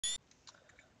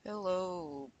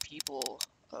Hello, people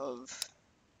of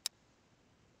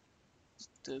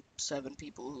the 7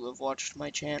 people who have watched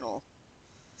my channel.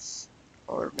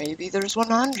 Or maybe there's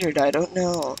 100, I don't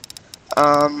know.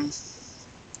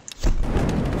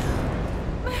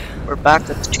 We're back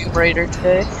with Tomb Raider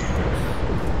today.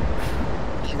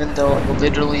 Even though I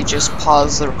literally just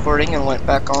paused the recording and went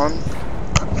back on.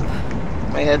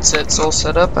 My headset's all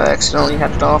set up, I accidentally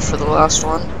had it off for the last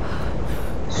one.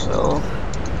 So,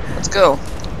 let's go.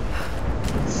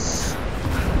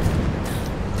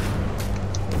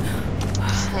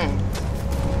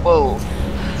 Whoa.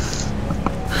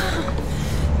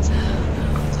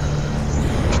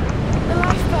 The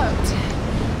lifeboat.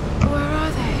 Where are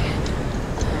they?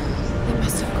 They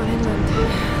must have gone inland.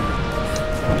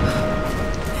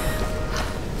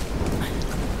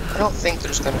 I don't think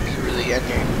there's going to be really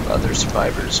any other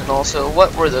survivors. And also,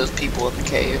 what were those people in the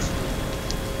cave?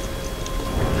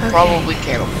 Okay. Probably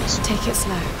cannibals. Take it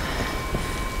slow.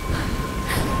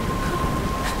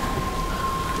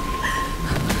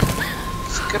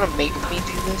 Is it gonna make me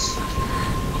do this?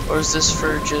 Or is this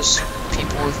for just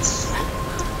people with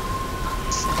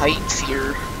height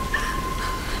fear?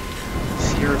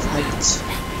 Fear of heights.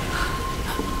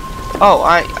 Oh,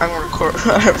 I'm I'm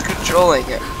controlling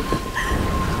it.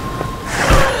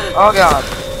 Oh god.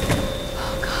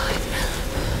 Oh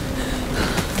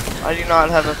god. I do not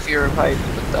have a fear of heights,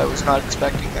 but I was not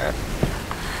expecting that.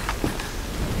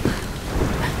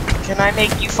 Can I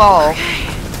make you fall? Okay.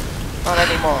 Not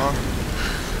anymore.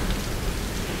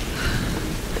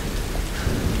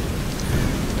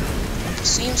 It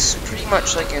seems pretty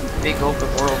much like a big open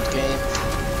world game.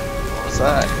 What was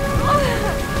that?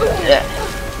 Yeah.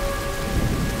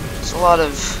 There's a lot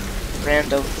of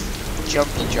random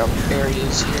jumpy jump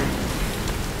areas here.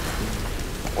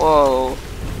 Whoa.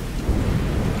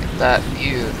 Look at that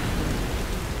view.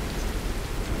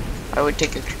 I would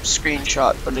take a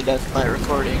screenshot, but it ends my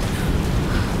recording.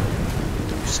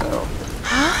 So.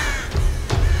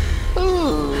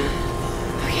 Ooh.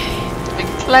 Okay. Big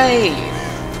play.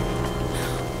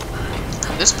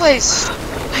 This place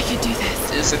I can do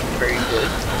this. isn't very good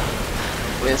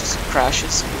with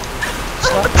crashes.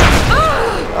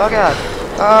 Oh god.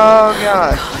 Oh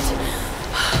god.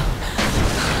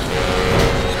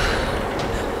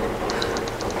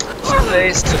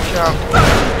 Space to jump.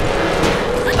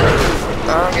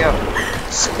 Oh god.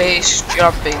 Space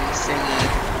jumping thingy.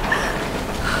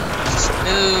 Just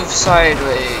move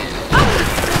sideways.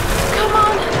 Come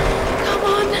on. Come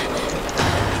on.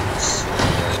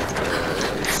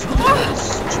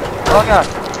 Oh god.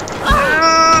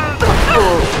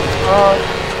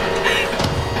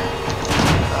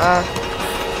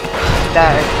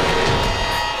 Die.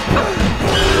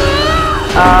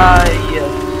 Yeah.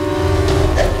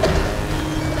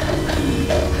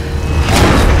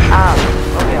 Ah,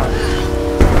 oh god.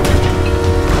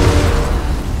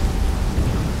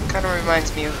 Kind of reminds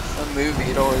me of a movie.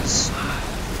 It always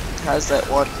has that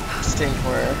one thing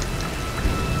where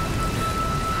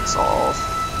it's all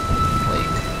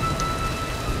like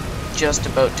just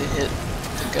about to hit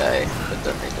the guy, but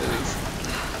then they move.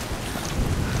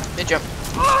 They jump.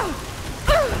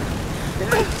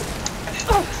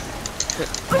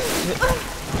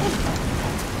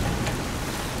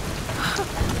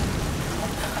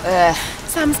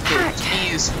 Sam's pack.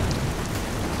 Jeez.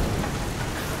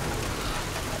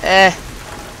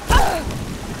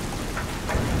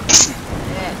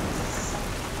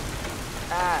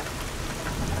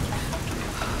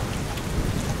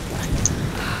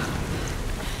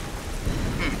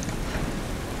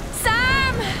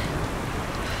 Sam!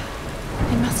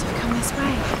 They must have come this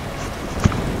way.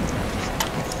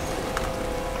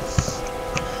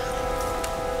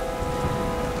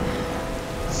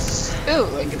 Ooh,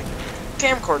 I get a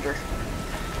camcorder.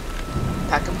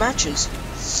 Pack of matches.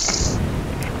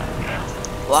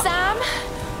 What? Sam?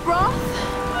 Roth?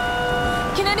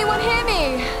 Can anyone hear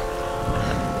me?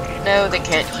 No, they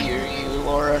can't hear you,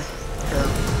 Laura. Or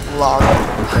Lara.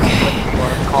 Whatever you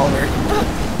want to call her.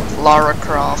 Lara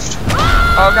Croft.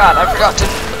 Oh god, I forgot to...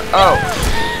 Oh.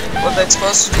 Was I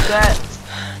supposed to do that?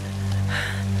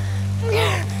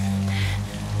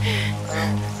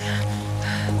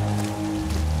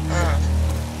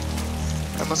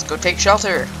 I must go take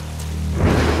shelter.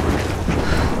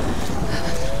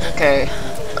 Okay.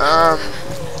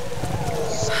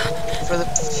 For the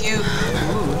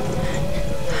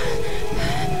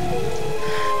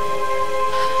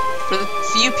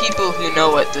few people who know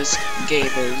what this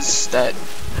game is that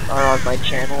are on my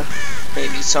channel,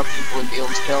 maybe some people would be able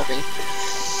to tell me.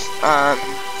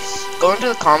 Go into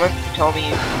the comments and tell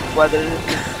me whether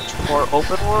it's more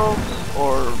open world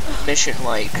or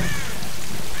mission-like.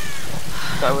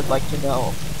 fact I would like to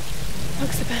know.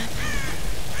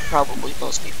 Probably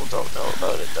most people don't know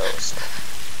about it though, so.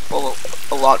 Well,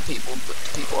 a lot of people, but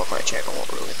the people on my channel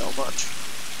won't really know much.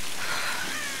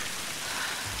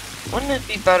 Wouldn't it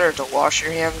be better to wash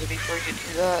your hands before you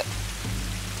do that?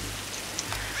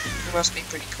 You must be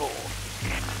pretty cool.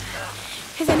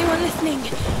 Is anyone listening?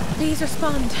 Please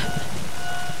respond.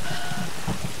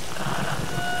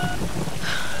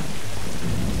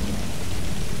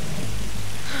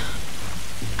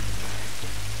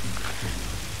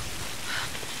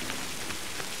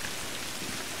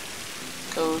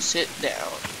 Go sit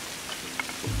down.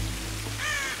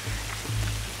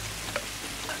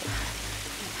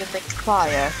 You can make a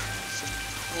fire.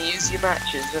 And use your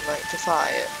matches and light the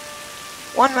fire.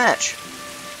 One match.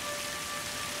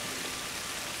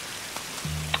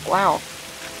 Wow.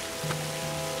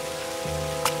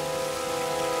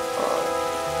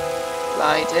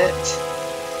 Light it.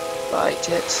 Light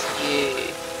it. Yeah.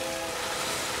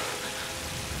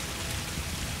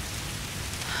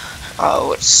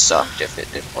 Oh, it sucked if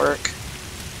it didn't work.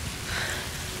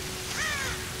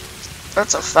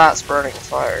 That's a fast burning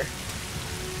fire.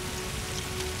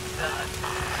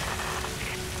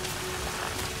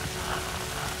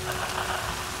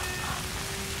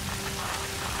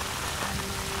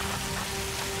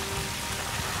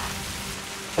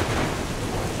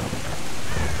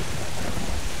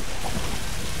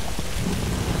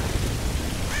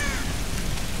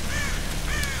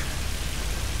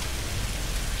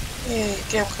 Yay,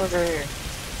 camcorder.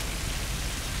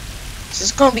 Is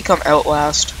this gonna become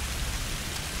Outlast?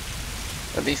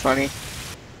 That'd be funny.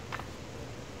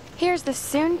 Here's the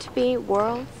soon-to-be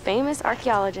world-famous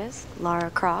archaeologist, Lara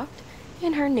Croft,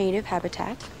 in her native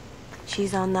habitat.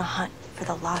 She's on the hunt for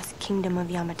the lost kingdom of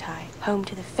Yamatai, home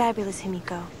to the fabulous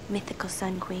Himiko, mythical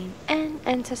Sun Queen, and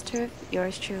ancestor of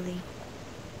yours truly.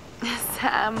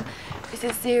 Sam, this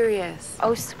is serious.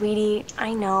 Oh, sweetie,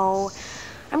 I know.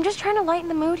 I'm just trying to lighten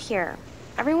the mood here.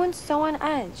 Everyone's so on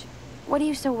edge. What are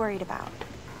you so worried about?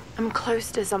 I'm close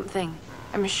to something.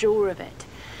 I'm sure of it.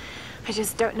 I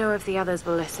just don't know if the others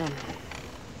will listen.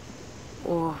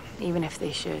 Or even if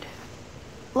they should.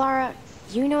 Lara,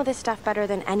 you know this stuff better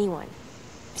than anyone.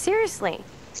 Seriously,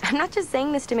 I'm not just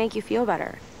saying this to make you feel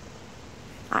better.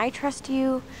 I trust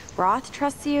you, Roth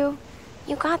trusts you.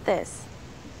 You got this.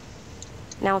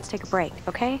 Now let's take a break,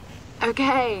 okay?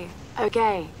 Okay,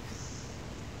 okay.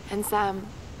 And Sam,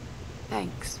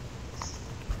 thanks.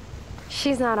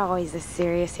 She's not always this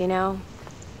serious, you know?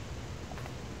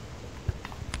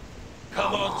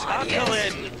 Come on, tackle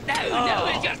it! No,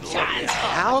 it's your chance!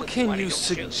 How can you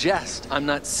suggest I'm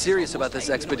not serious about this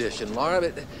expedition,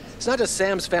 Lara? It's not just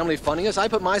Sam's family funding us. I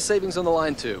put my savings on the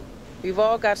line, too. We've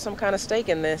all got some kind of stake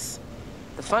in this.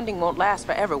 The funding won't last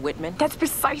forever, Whitman. That's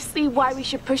precisely why we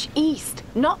should push east,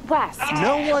 not west.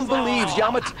 No one believes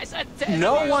Yamatai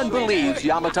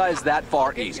is that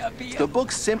far east. The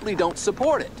books simply don't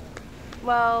support it.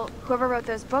 Well, whoever wrote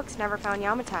those books never found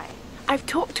Yamatai. I've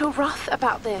talked to Roth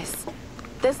about this.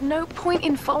 There's no point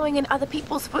in following in other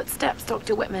people's footsteps,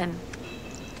 Dr. Whitman.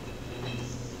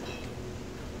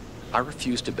 I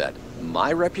refuse to bet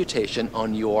my reputation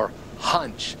on your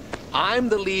hunch. I'm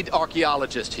the lead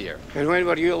archaeologist here. And when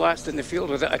were you last in the field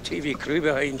without a TV crew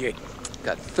behind you?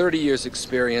 Got 30 years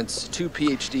experience, 2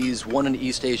 PhDs, 1 in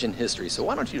East Asian history, so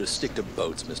why don't you just stick to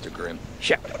boats, Mr. Grimm?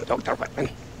 Ship, Dr. Whitman.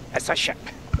 It's a ship.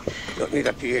 Don't need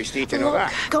a PhD to know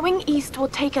that. Going east will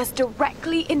take us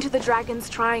directly into the Dragon's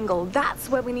Triangle. That's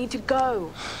where we need to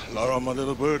go. Lara, my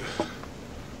little bird.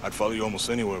 I'd follow you almost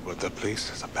anywhere, but that place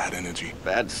has a bad energy.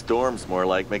 Bad storms, more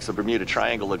like. Makes the Bermuda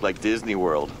Triangle look like Disney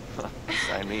World.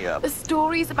 Sign me up. The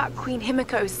stories about Queen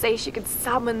Himiko say she could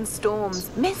summon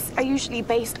storms. Myths are usually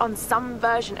based on some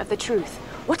version of the truth.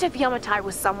 What if Yamatai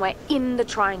was somewhere in the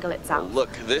triangle itself? Well,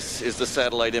 look, this is the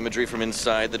satellite imagery from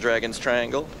inside the Dragon's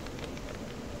Triangle.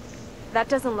 That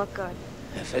doesn't look good.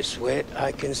 If it's wet,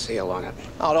 I can sail on it.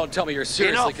 Oh, don't tell me you're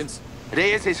seriously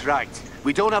Reyes is right.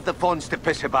 We don't have the funds to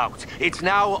piss about. It's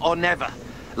now or never.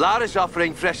 Lara's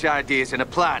offering fresh ideas and a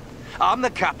plan. I'm the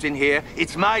captain here.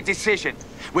 It's my decision.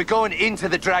 We're going into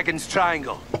the Dragon's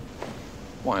Triangle.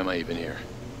 Why am I even here?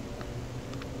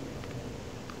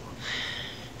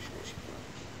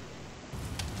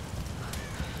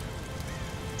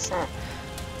 Is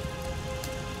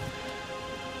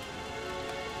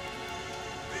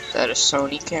that a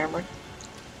Sony camera?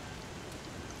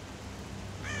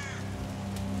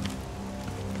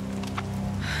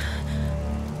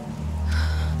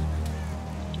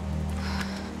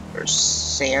 Or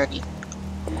Sandy?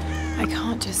 I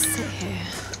can't just sit here.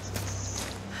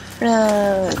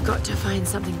 No. I've got to find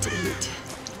something to eat.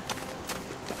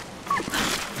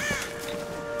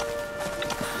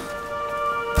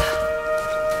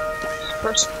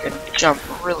 person can jump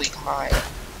really high.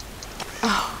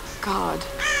 Oh, God.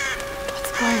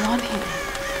 What's going on here?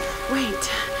 Wait.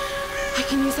 I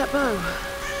can use that bow.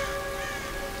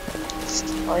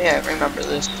 Oh yeah, I remember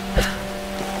this.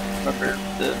 Remember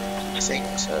the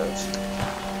things of...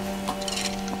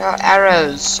 I got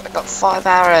arrows! I got 5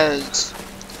 arrows!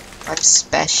 I'm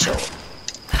special.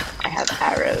 I have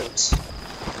arrows.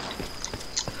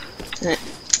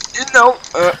 No!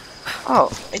 Oh,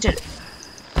 I did it.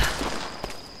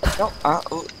 No,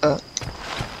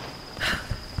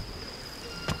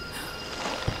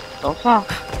 Don't fall.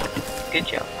 Good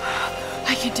job.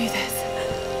 I can do this.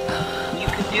 You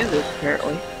can do this,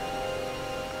 apparently.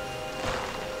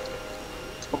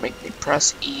 It's gonna make me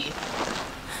press E.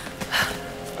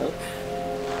 Oh.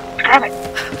 Grab it!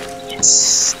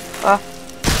 Yes! Oh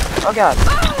god.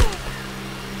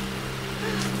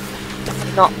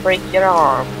 Do not break your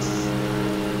arms.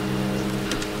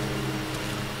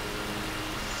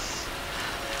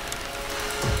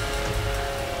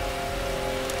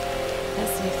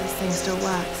 Let's see if this thing still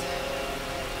works.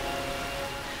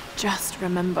 Just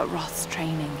remember Roth's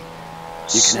training.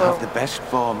 You can have the best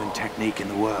form and technique in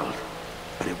the world,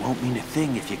 but it won't mean a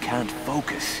thing if you can't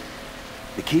focus.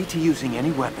 The key to using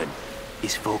any weapon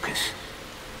is focus.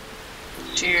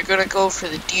 So you're gonna go for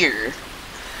the deer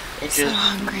and So just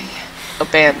hungry.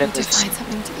 abandon Need to this find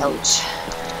something to house.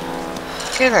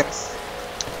 Okay then.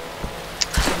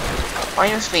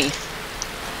 Fine with me.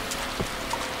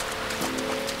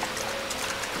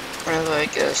 Although I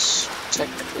guess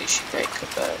technically she might come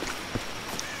back.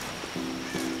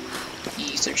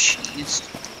 He's or she's.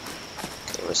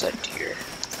 Okay, where's that deer?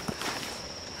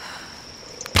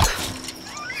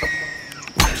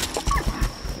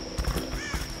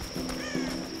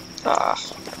 Ah,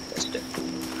 missed it.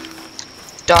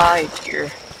 Die,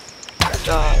 dear.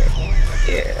 Die.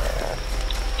 Yeah.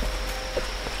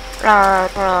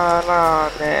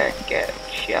 Run and get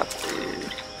your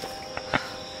food.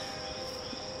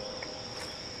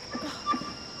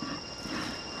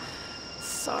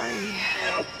 Sorry.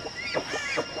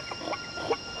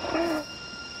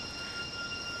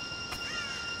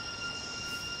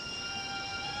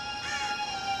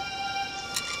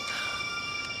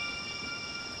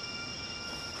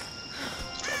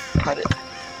 Cut it.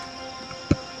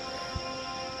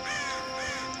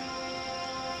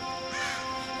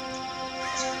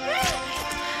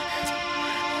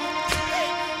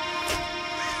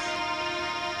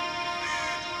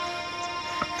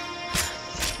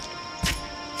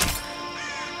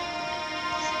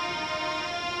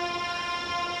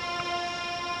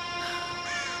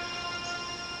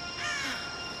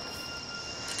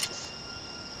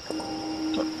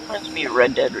 Reminds me of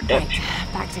Red Dead Redemption.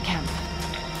 Right, back to camp.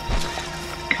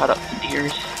 Cut up the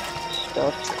deer's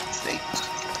stuff and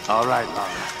things. All right,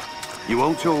 Lara. You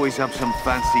won't always have some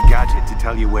fancy gadget to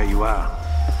tell you where you are.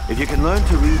 If you can learn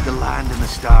to read the land and the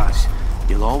stars,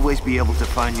 you'll always be able to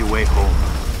find your way home.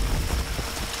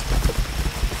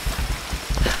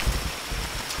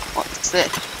 What's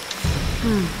this?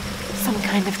 Some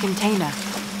kind of container.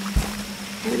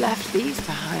 Who left these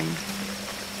behind?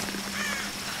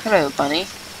 Hello, bunny.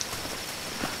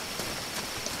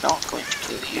 Not going to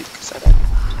kill you because I don't.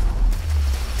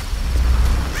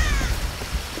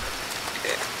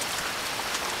 Okay.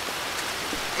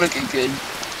 Looking good.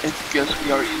 I guess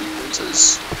we are using this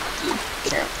as the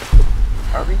camp.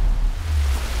 Are we?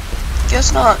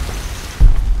 Guess not.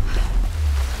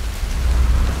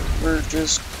 We're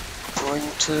just going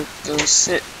to go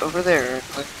sit over there in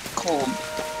the cold,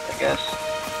 I guess.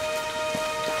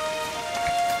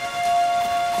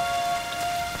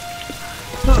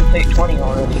 Take 20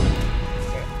 already.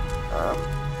 Okay.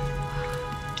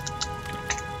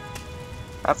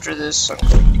 After this, I'm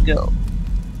going to go.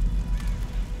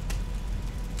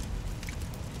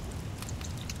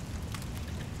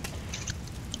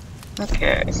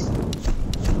 Okay.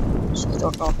 So I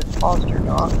don't know if it's paused or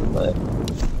not, but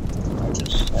I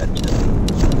just had to do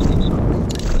something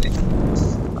quickly.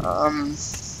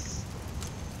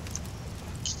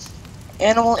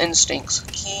 Animal instincts.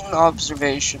 Keen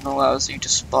observation allows you to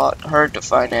spot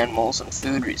hard-to-find animals and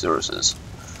food resources.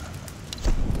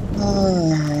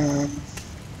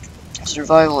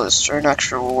 Survivalists earn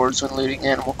extra rewards when looting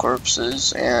animal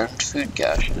corpses and food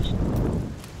caches.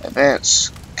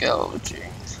 Advanced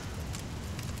scavenging.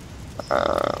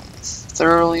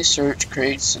 Thoroughly search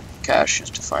crates and caches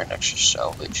to find extra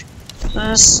salvage.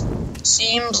 This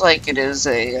seems like it is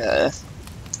a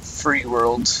free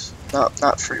world.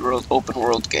 Not free world, open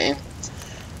world game.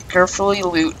 Carefully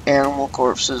loot animal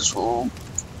corpses will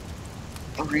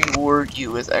reward you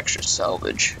with extra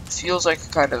salvage. Feels like a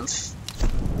kind of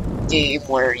game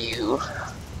where you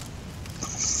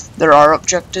there are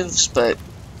objectives, but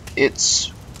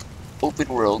it's open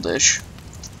world-ish.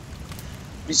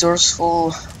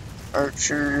 Resourceful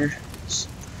archers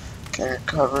can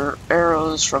recover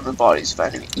arrows from the bodies of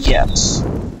enemies. Yes.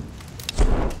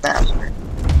 Master.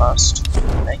 Must.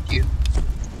 Thank you.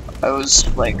 I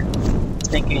was like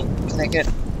thinking, can I get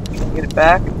it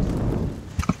back? Can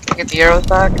I get the arrows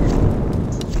back?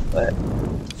 But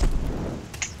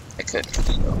I couldn't.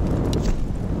 So.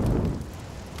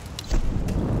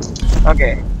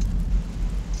 Okay.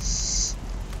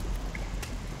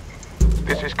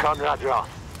 This is Conrad Roth,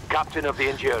 captain of the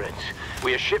Endurance.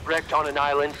 We are shipwrecked on an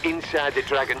island inside the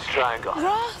Dragon's Triangle.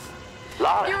 Roth!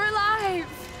 Lara! You're alive!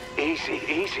 Easy,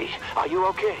 easy. Are you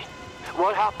okay?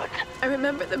 What happened? I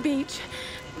remember the beach.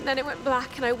 Then it went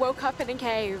black and I woke up in a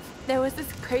cave. There was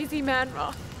this crazy man,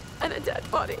 Roth, and a dead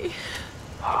body.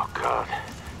 Oh, God.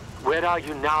 Where are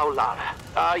you now, Lara?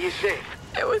 Are you safe?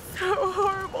 It was so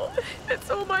horrible.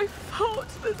 It's all my fault.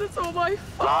 This is all my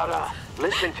fault. Lara,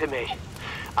 listen to me.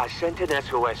 I sent an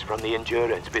SOS from the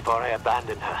Endurance before I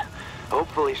abandoned her.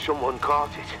 Hopefully someone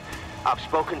caught it. I've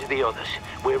spoken to the others.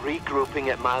 We're regrouping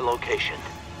at my location.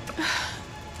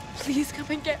 Please come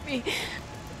and get me.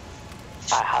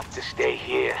 I have to stay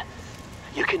here.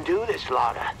 You can do this,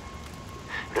 Lara.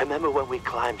 Remember when we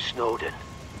climbed Snowden?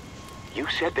 You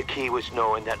said the key was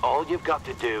knowing that all you've got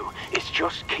to do is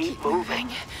just keep moving.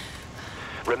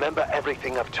 Remember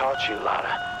everything I've taught you,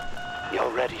 Lara. You're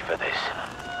ready for this.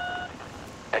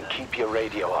 And keep your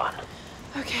radio on.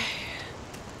 Okay.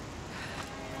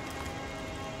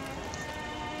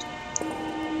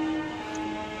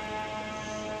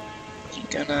 You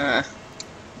gonna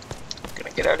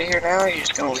get out of here now, or are you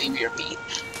just gonna leave your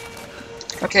beat?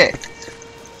 Okay.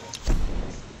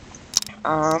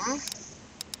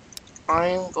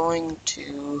 I'm going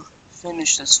to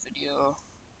finish this video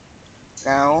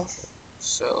now,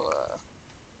 so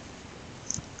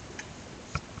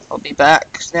I'll be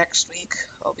back next week.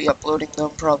 I'll be uploading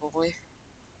them probably,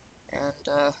 and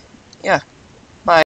yeah.